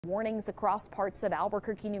Warnings across parts of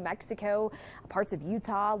Albuquerque, New Mexico, parts of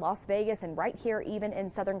Utah, Las Vegas, and right here even in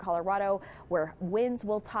southern Colorado, where winds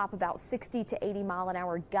will top about 60 to 80 mile an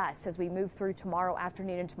hour gusts as we move through tomorrow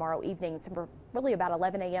afternoon and tomorrow evening. So for really about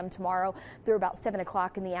 11 a.m. tomorrow through about 7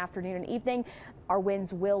 o'clock in the afternoon and evening, our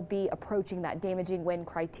winds will be approaching that damaging wind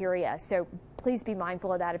criteria. So please be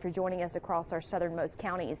mindful of that if you're joining us across our southernmost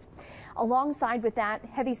counties. Alongside with that,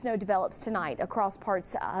 heavy snow develops tonight across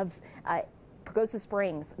parts of Pagosa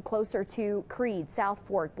Springs, closer to Creed, South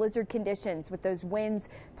Fork. Blizzard conditions with those winds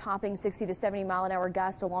topping 60 to 70 mile an hour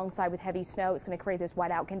gusts alongside with heavy snow. It's going to create those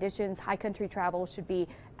whiteout conditions. High country travel should be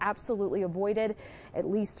absolutely avoided, at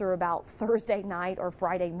least through about Thursday night or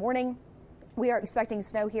Friday morning. We are expecting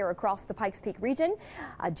snow here across the Pikes Peak region.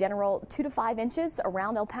 A general 2 to 5 inches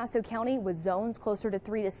around El Paso County with zones closer to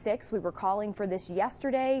 3 to 6. We were calling for this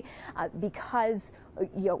yesterday because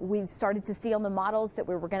we started to see on the models that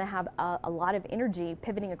we were going to have a lot of energy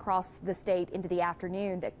pivoting across the state into the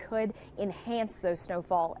afternoon that could enhance those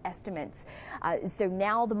snowfall estimates. So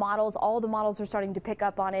now all the models are starting to pick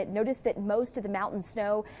up on it. Notice that most of the mountain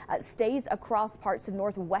snow stays across parts of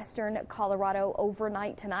northwestern Colorado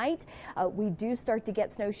overnight tonight. We do start to get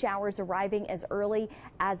snow showers arriving as early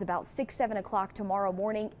as about 6-7 o'clock tomorrow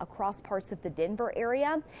morning across parts of the Denver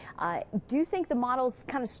area. Do think the model's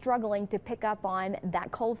kind of struggling to pick up on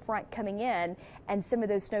that cold front coming in and some of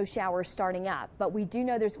those snow showers starting up. But we do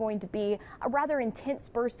know there's going to be a rather intense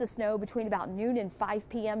burst of snow between about noon and 5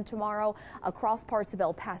 p.m. tomorrow across parts of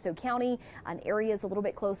El Paso County and areas a little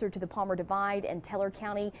bit closer to the Palmer Divide and Teller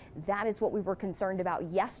County. That is what we were concerned about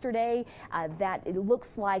yesterday, that it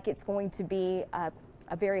looks like it's going to be a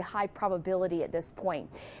very high probability at this point.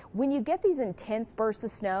 When you get these intense bursts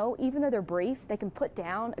of snow, even though they're brief, they can put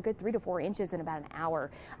down a good 3 to 4 inches in about an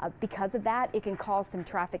hour. Because of that, it can cause some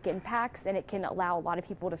traffic impacts and it can allow a lot of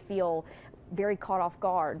people to feel very caught off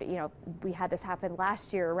guard. You know, we had this happen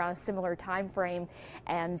last year around a similar time frame,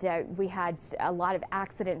 and we had a lot of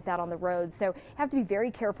accidents out on the road. So you have to be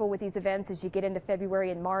very careful with these events as you get into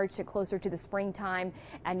February and March and closer to the springtime,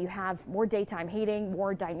 and you have more daytime heating,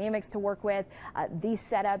 more dynamics to work with. These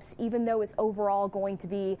setups, even though it's overall going to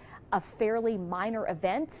be a fairly minor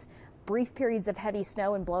event, brief periods of heavy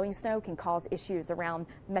snow and blowing snow can cause issues around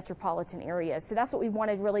metropolitan areas. So that's what we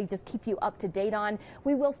wanted to really just keep you up to date on.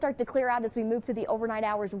 We will start to clear out as we move through the overnight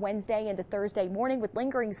hours Wednesday into Thursday morning with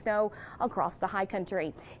lingering snow across the high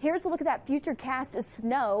country. Here's a look at that future cast of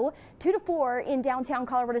snow, 2 to 4 in downtown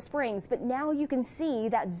Colorado Springs. But now you can see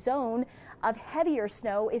that zone of heavier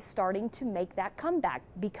snow is starting to make that comeback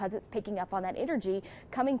because it's picking up on that energy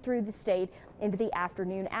coming through the state into the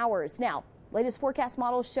afternoon hours. Now, latest forecast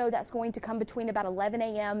models show that's going to come between about 11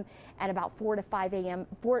 a.m. and about 4 to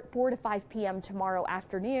 5 p.m. tomorrow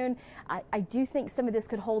afternoon. I do think some of this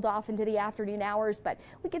could hold off into the afternoon hours, but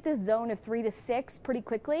we get this zone of 3 to 6 pretty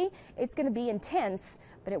quickly. It's going to be intense,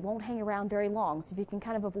 but it won't hang around very long. So if you can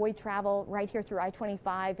kind of avoid travel right here through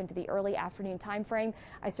I-25 into the early afternoon time frame,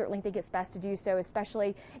 I certainly think it's best to do so,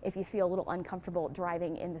 especially if you feel a little uncomfortable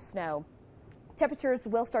driving in the snow. Temperatures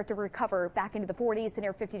will start to recover back into the 40s to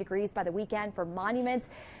near 50 degrees by the weekend for Monuments,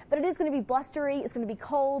 but it is going to be blustery. It's going to be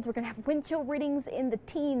cold. We're going to have wind chill readings in the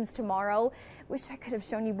teens tomorrow. Wish I could have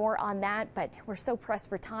shown you more on that, but we're so pressed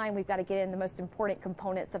for time. We've got to get in the most important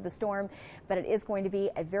components of the storm, but it is going to be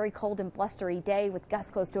a very cold and blustery day with gusts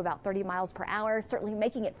close to about 30 miles per hour, certainly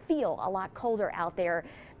making it feel a lot colder out there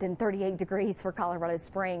than 38 degrees for Colorado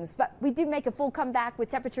Springs. But we do make a full comeback with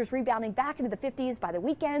temperatures rebounding back into the 50s by the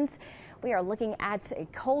weekends. We are looking at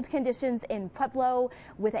cold conditions in Pueblo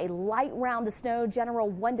with a light round of snow, general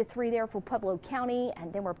 1 to 3 there for Pueblo County,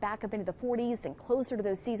 and then we're back up into the 40s and closer to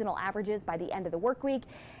those seasonal averages by the end of the work week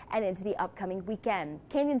and into the upcoming weekend.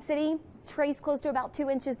 Canyon City trace close to about 2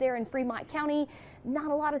 inches there in Fremont County.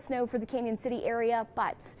 Not a lot of snow for the Canyon City area,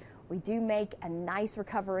 but we do make a nice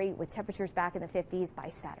recovery with temperatures back in the 50s by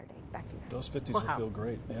Saturday. Back to you. Those 50s will feel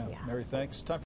great. Yeah. Mary, thanks. Time